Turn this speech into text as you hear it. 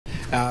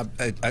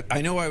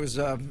I knew I was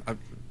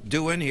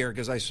due in here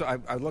because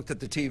I looked at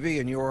the TV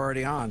and you were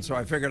already on, so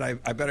I figured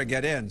I better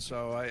get in.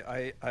 So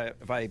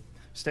if I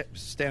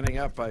standing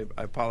up, I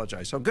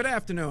apologize. So good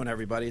afternoon,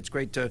 everybody. It's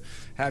great to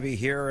have you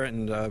here,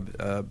 and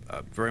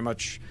very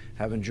much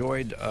have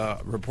enjoyed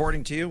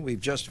reporting to you. We've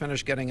just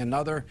finished getting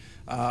another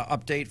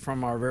update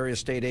from our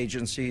various state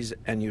agencies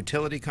and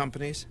utility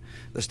companies.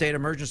 The State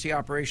Emergency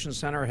Operations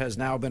Center has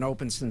now been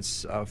open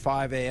since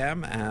 5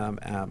 a.m.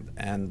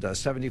 And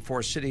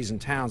 74 cities and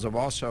towns have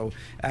also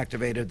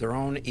activated their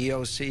own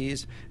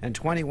EOCs, and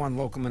 21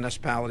 local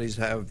municipalities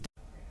have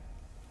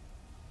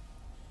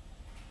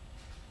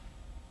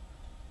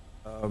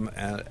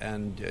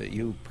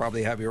you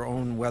probably have your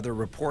own weather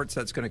reports.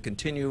 That's going to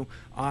continue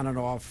on and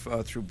off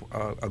through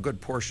a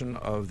good portion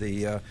of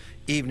the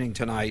evening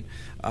tonight.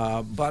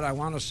 But I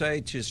want to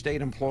say to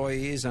state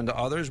employees and to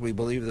others, we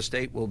believe the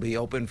state will be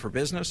open for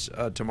business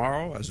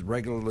tomorrow as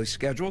regularly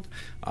scheduled.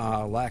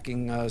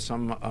 Lacking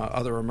some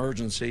other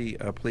emergency,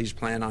 please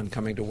plan on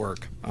coming to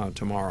work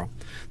tomorrow.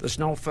 The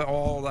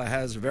snowfall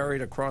has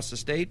varied across the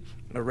state,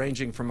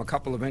 ranging from a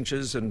couple of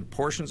inches in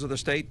portions of the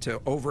state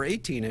to over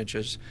 18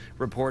 inches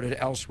reported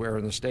elsewhere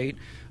in the state.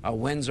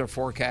 Winds are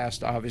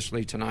forecast,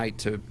 obviously, tonight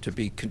to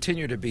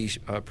continue to be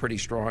pretty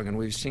strong, and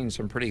we've seen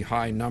some pretty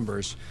high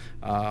numbers.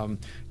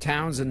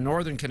 Towns in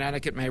northern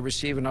Connecticut may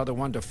receive another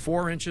 1 to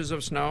 4 inches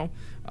of snow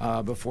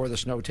before the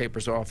snow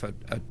tapers off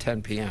at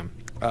 10 p.m.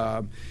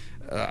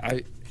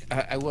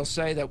 I will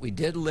say that we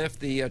did lift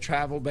the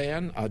travel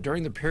ban.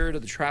 During the period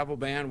of the travel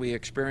ban, we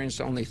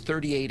experienced only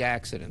 38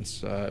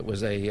 accidents. It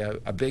was a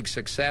big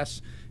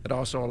success. It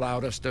also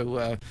allowed us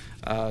to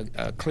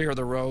clear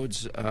the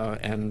roads,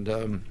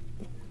 and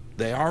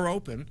they are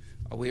open.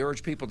 We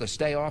urge people to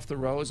stay off the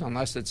roads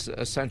unless it's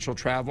essential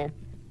travel.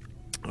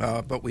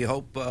 But we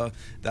hope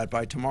that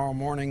by tomorrow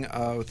morning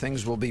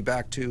things will be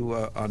back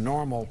to a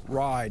normal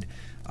ride.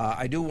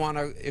 I do want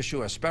to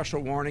issue a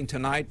special warning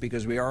tonight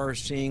because we are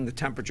seeing the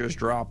temperatures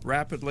drop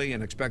rapidly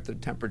and expect the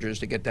temperatures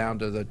to get down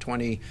to the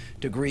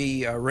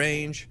 20-degree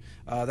range.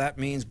 That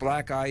means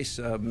black ice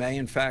may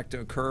in fact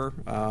occur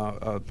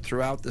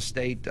throughout the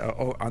state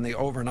on the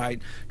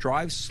overnight.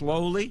 Drive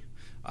slowly.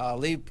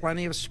 Leave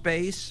plenty of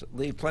space,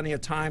 leave plenty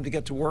of time to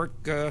get to work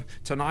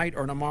tonight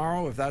or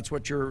tomorrow if that's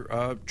what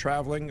you're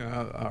traveling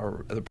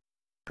or the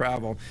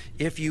travel.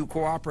 If you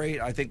cooperate,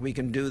 I think we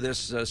can do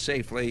this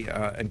safely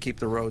and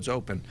keep the roads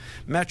open.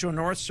 Metro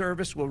North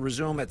service will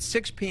resume at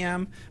 6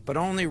 p.m. but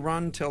only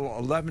run till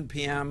 11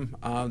 p.m.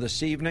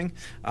 This evening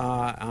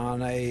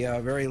on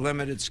a very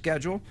limited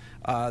schedule.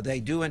 They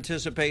do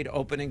anticipate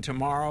opening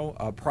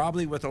tomorrow,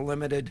 probably with a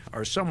limited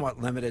or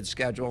somewhat limited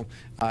schedule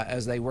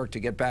as they work to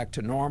get back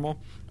to normal.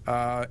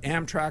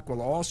 Amtrak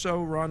will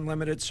also run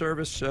limited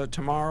service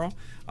tomorrow,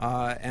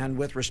 and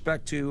with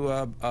respect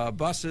to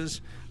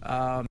buses,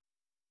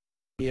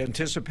 we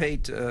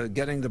anticipate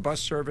getting the bus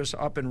service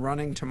up and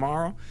running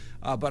tomorrow,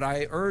 but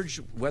I urge,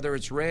 whether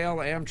it's rail,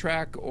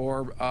 Amtrak,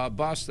 or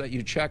bus, that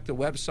you check the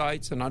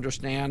websites and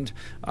understand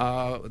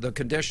the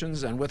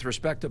conditions. And with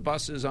respect to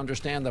buses,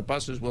 understand that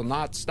buses will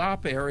not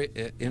stop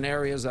in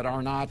areas that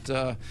are not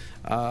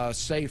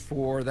safe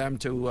for them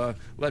to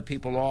let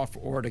people off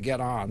or to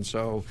get on.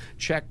 So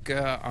check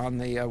on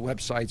the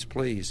websites,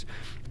 please.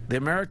 The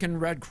American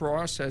Red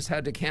Cross has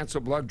had to cancel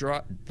blood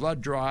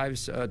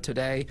drives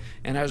today,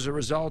 and as a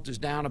result is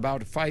down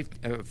about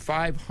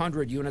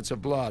 500 units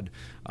of blood.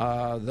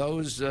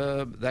 Those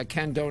that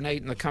can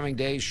donate in the coming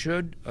days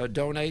should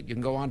donate. You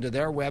can go onto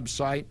their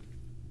website.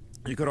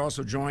 You could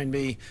also join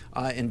me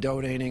in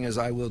donating, as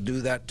I will do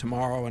that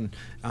tomorrow, and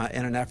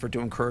in an effort to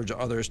encourage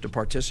others to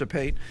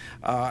participate.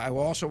 I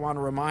will also want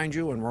to remind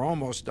you, and we're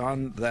almost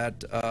done,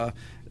 that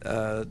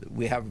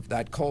we have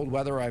that cold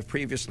weather I've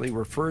previously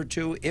referred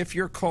to. If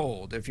you're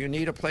cold, if you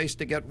need a place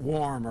to get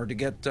warm or to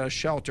get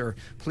shelter,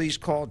 please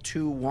call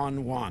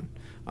 211.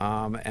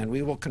 And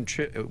we will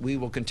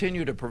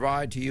continue to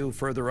provide to you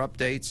further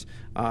updates,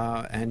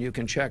 and you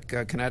can check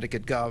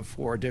Connecticut Gov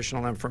for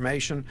additional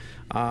information.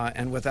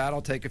 And with that,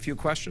 I'll take a few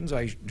questions.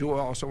 I do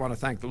also want to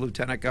thank the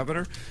Lieutenant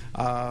Governor,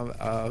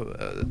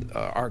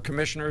 our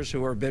commissioners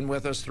who have been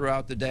with us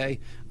throughout the day,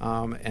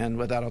 and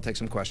with that, I'll take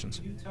some questions.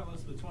 Can you tell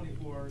us the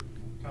 24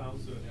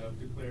 towns that have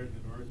declared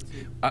an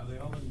emergency? Are they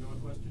all in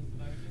northwestern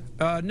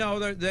Connecticut?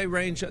 No, they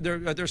range.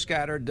 They're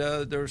scattered.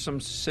 There are some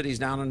cities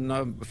down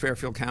in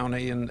Fairfield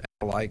County and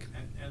the like.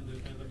 And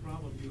the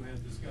problem you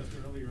had discussed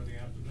earlier in the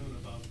afternoon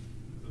about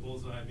the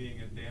bullseye being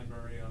at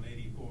Danbury on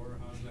 84.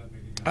 How's that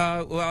making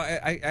out? Well,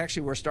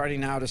 actually, we're starting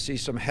now to see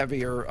some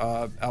heavier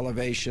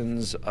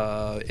elevations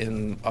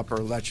in upper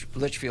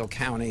Litchfield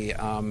County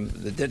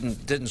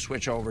that didn't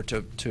switch over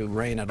to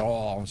rain at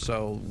all.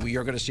 So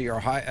you're going to see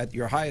at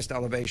your highest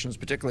elevations,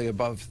 particularly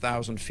above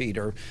 1,000 feet,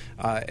 are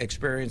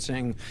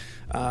experiencing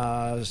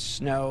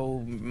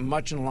snow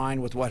much in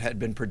line with what had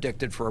been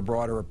predicted for a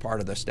broader part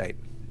of the state.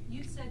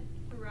 You said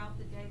throughout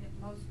the day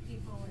that most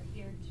people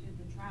adhered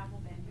to the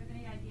travel ban. Do you have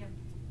any idea of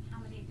how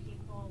many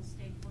people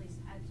state police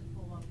had to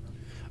pull over?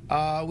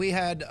 We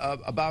had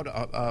about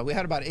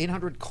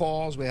 800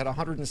 calls. We had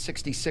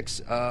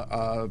 166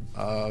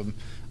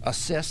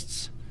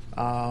 assists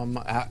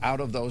out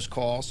of those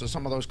calls. So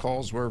some of those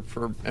calls were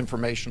for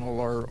informational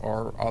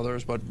or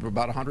others, but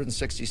about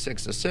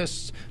 166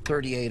 assists,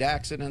 38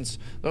 accidents.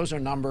 Those are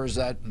numbers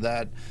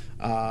that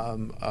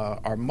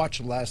are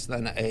much less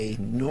than a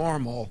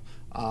normal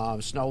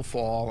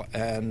snowfall,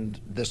 and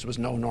this was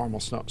no normal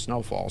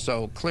snowfall.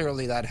 So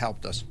clearly that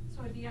helped us.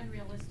 So it'd be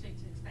unrealistic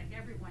to expect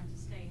everyone to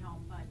stay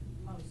home, but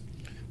most.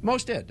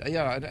 Most did,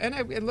 yeah.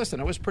 And listen,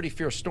 it was a pretty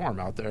fierce storm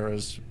out there,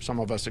 as some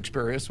of us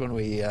experienced when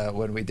we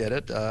did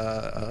it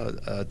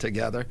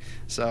together.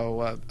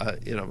 So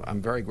you know,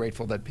 I'm very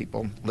grateful that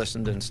people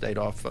listened and stayed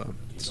off the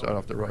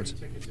roads.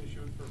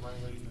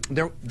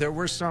 There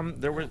were some.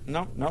 There were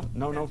no.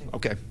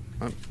 Okay.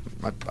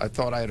 I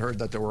thought I had heard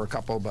that there were a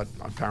couple, but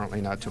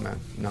apparently not too many.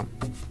 No.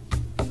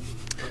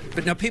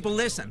 But now people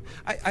listen.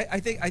 I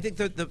think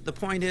the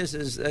point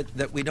is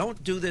that we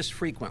don't do this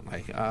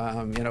frequently.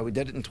 You know, we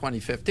did it in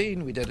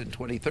 2015. We did it in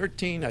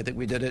 2013. I think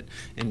we did it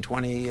in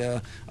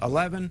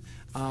 2011.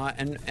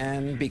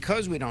 And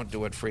because we don't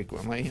do it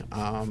frequently,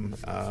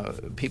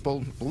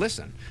 people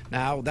listen.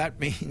 Now that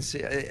means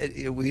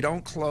we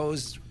don't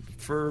close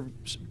for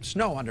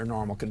snow under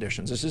normal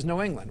conditions. This is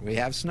New England. We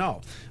have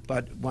snow.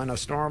 But when a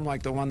storm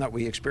like the one that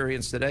we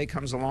experienced today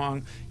comes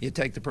along, you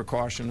take the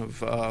precaution of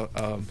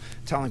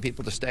telling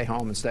people to stay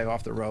home and stay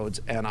off the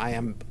roads, and I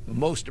am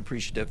most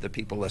appreciative that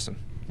people listen.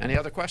 Any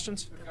other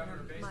questions? Governor,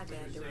 basically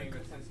you're saying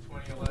that since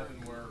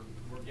 2011 we're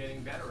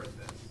getting better at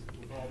this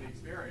with all the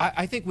experience.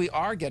 I think we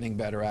are getting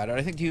better at it.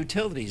 I think the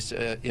utilities,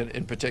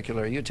 in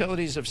particular,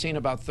 utilities have seen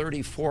about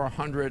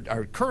 3,400,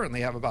 or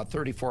currently have about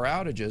 34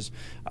 outages,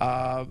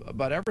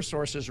 but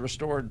Eversource has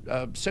restored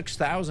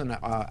 6,000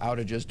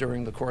 outages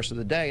during the course of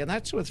the day, and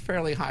that's with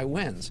fairly high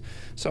winds.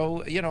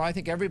 So, you know, I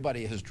think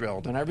everybody has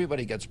drilled, and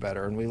everybody gets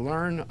better, and we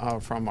learn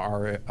from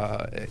our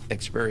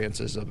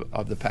experiences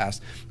of the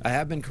past. I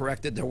have been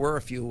corrected. There were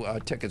a few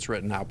tickets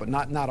written out, but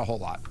not a whole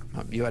lot.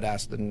 You had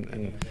asked,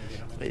 and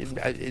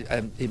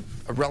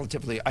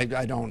relatively,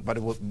 I don't, but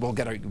we'll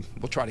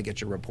try to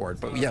get your report.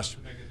 But yes,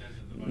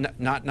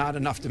 not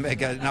enough to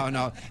make a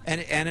no.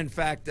 And in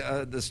fact,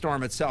 the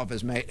storm itself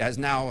has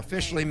now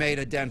officially made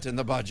a dent in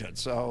the budget.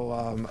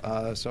 So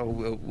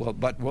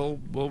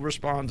we'll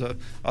respond to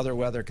other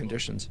weather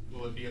conditions.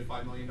 Will it be a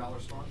 $5 million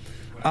storm?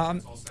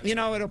 You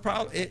know, it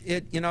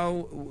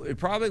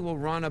probably will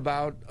run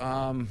about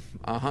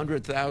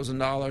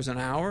 $100,000 an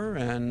hour,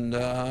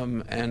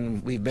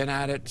 and we've been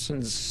at it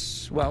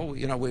since, well,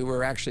 you know, we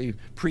were actually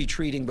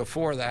pre-treating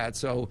before that,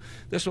 so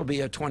this will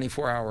be a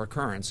 24-hour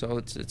occurrence, so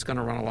it's going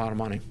to run a lot of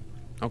money.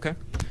 Okay?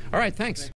 All right, thanks.